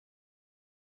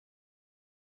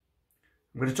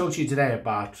I'm going to talk to you today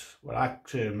about what I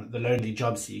term the lonely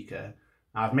job seeker.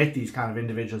 Now, I've met these kind of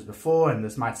individuals before, and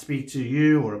this might speak to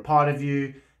you or a part of you.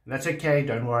 And that's okay,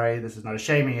 don't worry. This is not a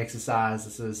shaming exercise.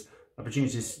 This is an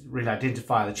opportunity to really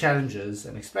identify the challenges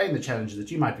and explain the challenges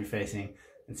that you might be facing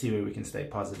and see where we can stay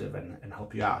positive and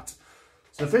help you out.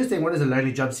 So the first thing, what is a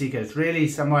lonely job seeker? It's really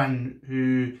someone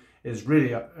who is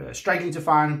really struggling to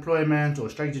find employment or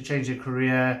struggling to change their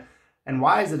career. And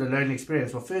why is it a lonely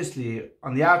experience? Well, firstly,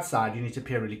 on the outside, you need to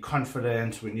appear really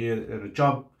confident. When you're in a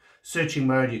job searching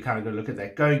mode, you kind of got to look at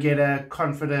that go-getter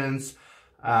confidence,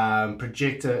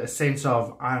 project a sense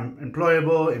of I'm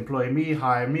employable, employ me,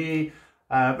 hire me.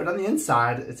 But on the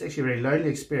inside, it's actually a very lonely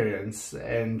experience,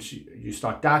 and you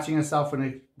start doubting yourself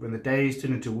when the days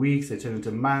turn into weeks, they turn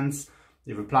into months.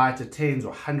 You've applied to tens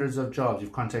or hundreds of jobs,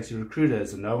 you've contacted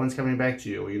recruiters and no one's coming back to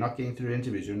you, or you're not getting through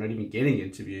interviews, you're not even getting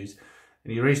interviews.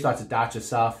 And you really start to doubt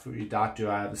yourself. You doubt, do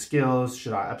I have the skills?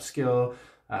 Should I upskill?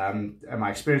 Am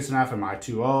I experienced enough? Am I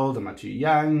too old? Am I too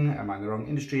young? Am I in the wrong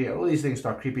industry? All these things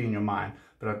start creeping in your mind.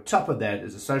 But on top of that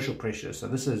is a social pressure. So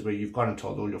this is where you've gone and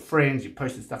told all your friends, you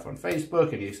posted stuff on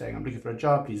Facebook and you're saying, I'm looking for a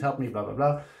job, please help me, blah, blah,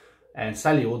 blah. And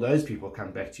suddenly all those people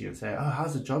come back to you and say, oh,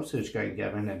 how's the job search going,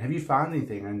 Gavin? And have you found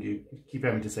anything? And you keep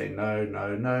having to say no,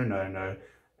 no, no, no, no.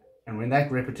 And when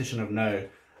that repetition of no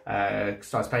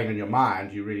starts playing on your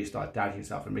mind, you really start doubting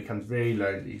yourself and becomes very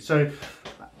lonely. So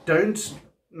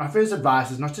my first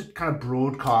advice is not to kind of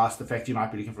broadcast the fact you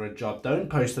might be looking for a job. Don't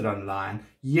post it online.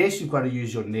 Yes, you've got to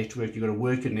use your network. You've got to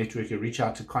work your network. You reach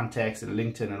out to contacts and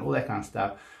LinkedIn and all that kind of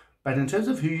stuff. But in terms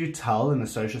of who you tell in a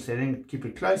social setting, keep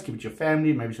it close, keep it your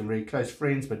family, maybe some very close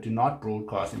friends, but do not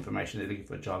broadcast information they're looking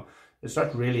for a job. It's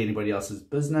not really anybody else's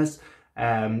business.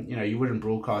 You wouldn't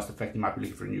broadcast the fact you might be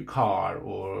looking for a new car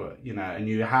or, a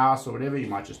new house or whatever. You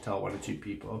might just tell one or two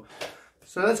people.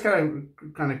 So that's kind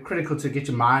of critical to get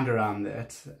your mind around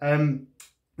that.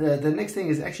 The next thing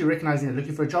is actually recognizing that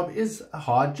looking for a job is a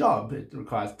hard job. It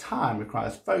requires time,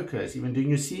 requires focus. Even doing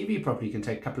your CV properly can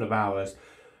take a couple of hours.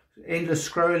 Endless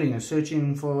scrolling and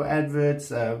searching for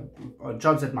adverts, or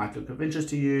jobs that might look of interest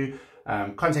to you,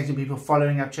 contacting people,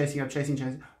 following up, chasing.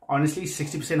 Honestly,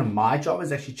 60% of my job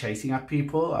is actually chasing up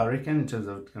people, I reckon, in terms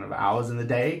of kind of hours in the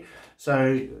day.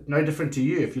 So no different to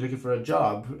you. If you're looking for a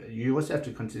job, you also have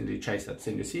to continually chase that.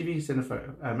 Send your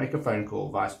CV, make a phone call,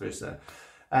 vice versa.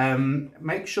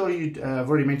 Make sure I've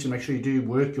already mentioned, make sure you do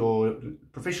work your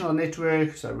professional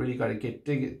network. So really got to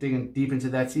digging deep into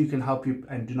that so you can help you,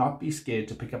 and do not be scared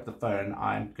to pick up the phone.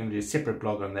 I'm going to do a separate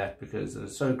blog on that because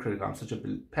it's so critical. I'm such a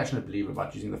passionate believer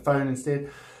about using the phone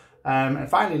instead. And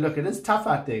finally, look, it is tough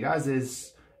out there, guys.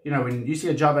 There's, when you see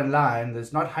a job online,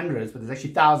 there's not hundreds, but there's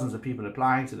actually thousands of people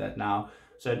applying to that now.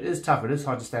 So it is tough. It is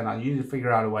hard to stand out. You need to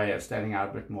figure out a way of standing out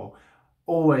a bit more.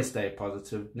 Always stay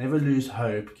positive. Never lose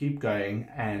hope. Keep going.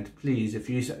 And please,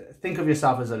 if you think of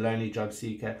yourself as a lonely job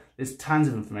seeker, there's tons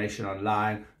of information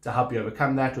online to help you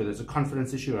overcome that, whether it's a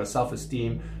confidence issue or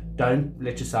self-esteem. Don't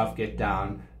let yourself get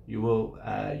down. You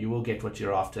will get what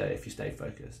you're after if you stay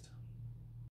focused.